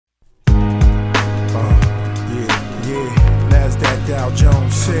Al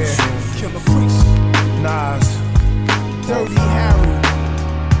Jones, Killah Priest, Nas, Dirty Harry.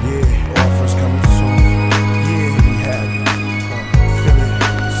 Yeah, offers coming soon. Yeah, we have it. Feel it.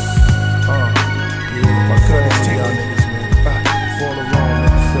 Yeah, my cousin's taking niggas, man. Fall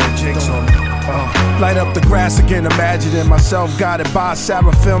around, Phil Jakes on me. Light up the grass again, imagining myself guided by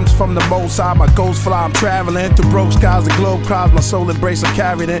seraphims from the most high. My ghost fly, I'm traveling through broke skies. The globe cries, my soul embrace, I'm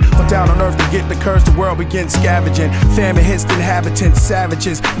carried in. But down on earth to get the curse, the world begins scavenging. Famine hits the inhabitants,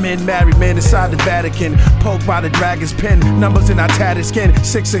 savages. Men married men inside the Vatican, poked by the dragon's pen. Numbers in our tattered skin.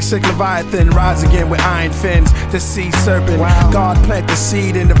 666 Leviathan, rise again with iron fins. The sea serpent, God plant the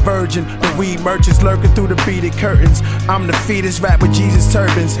seed in the virgin. The weed merchants lurking through the beaded curtains. I'm the fetus wrapped with Jesus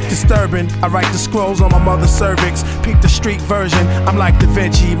turbans. Disturbing, I write the scrolls on my mother's cervix. Peep the street version, I'm like Da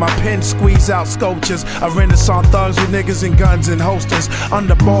Vinci. My pen squeeze out sculptures. I renaissance thugs with niggas and guns and holsters.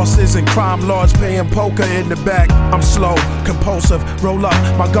 Under bosses and crime lords playing poker in the back. I'm slow, compulsive, roll up.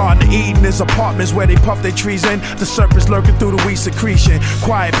 My garden of Eden is apartments where they puff their trees in. The serpents lurking through the weed secretion.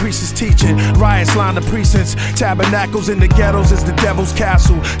 Quiet priests is teaching, riots line the precincts. Tabernacles in the ghettos is the devil's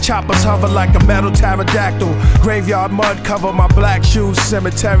castle. Choppers hover like a metal pterodactyl. Graveyard mud cover my black shoes.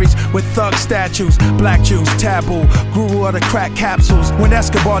 Cemeteries with thug statues. Black Jews taboo, guru of the crack capsules. When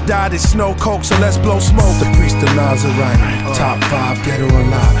Escobar died, it's snow coke, so let's blow smoke. The priest of Nazarite, top 5 ghetto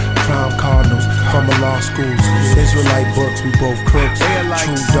alive. Crown Cardinals from the law schools. Israelite books, we both crooks.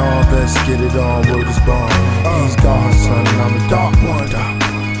 True dog, let's get it on, word is born. He's God's son and I'm the dark one.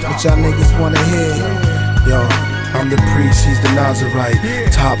 What y'all niggas wanna hear? Yo, I'm the priest, he's the Nazarite.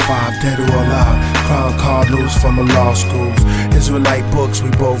 Top 5 dead or alive. Crown Cardinals from the law schools. Israelite books,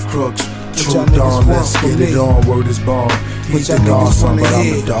 we both crooks. True dawn, let's get it on, word is born. He's the God's son, but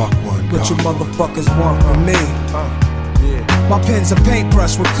I'm the dark one. What you motherfuckers want from me? My pen's a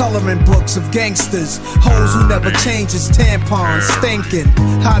paintbrush with coloring books of gangsters. Hoes who never changes, tampons stinking.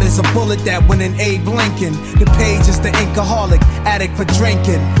 Hot as a bullet that went in Abe Lincoln. The page is the inkaholic, addict for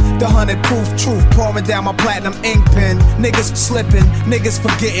drinking. The 100-proof truth pouring down my platinum ink pen. Niggas slipping, niggas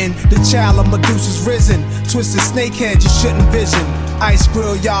forgetting. The child of Medusa's risen. Twisted snake hand you shouldn't vision. Ice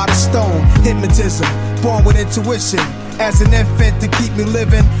grill, yard of stone, hypnotism. Born with intuition. As an infant to keep me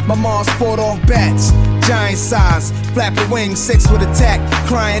living, my mom's fought off bats. Giant size, flapping wings, 6 with attack.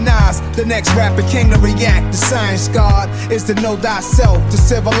 Crying eyes, the next rapper king to react. The science god is to know thyself. To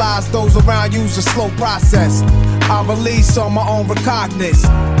civilize those around you's a slow process. I release on my own recognizance.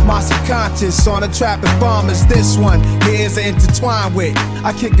 My subconscious on a trapping bombers. This one here's intertwined with.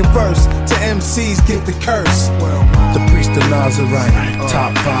 I kick a verse to MCs get the curse. The priest of Nazarite,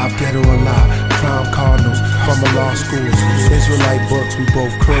 top 5 ghetto alive. Crown Cardinals from the law schools. Israelite books, we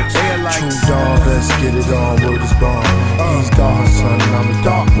both crooks. True dog, let's get it on, word is born. He's God's son and I'm the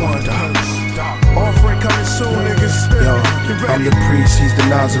dark one. Offering coming soon, niggas. Yo, I'm the priest, he's the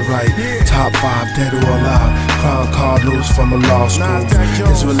Nazarite. Top 5 dead or alive. Crown Cardinals from the law schools.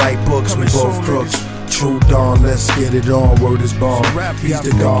 Israelite books, we both crooks. True dawn, let's get it on, word is born. He's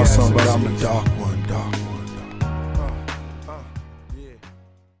the God's son, but I'm the dark one.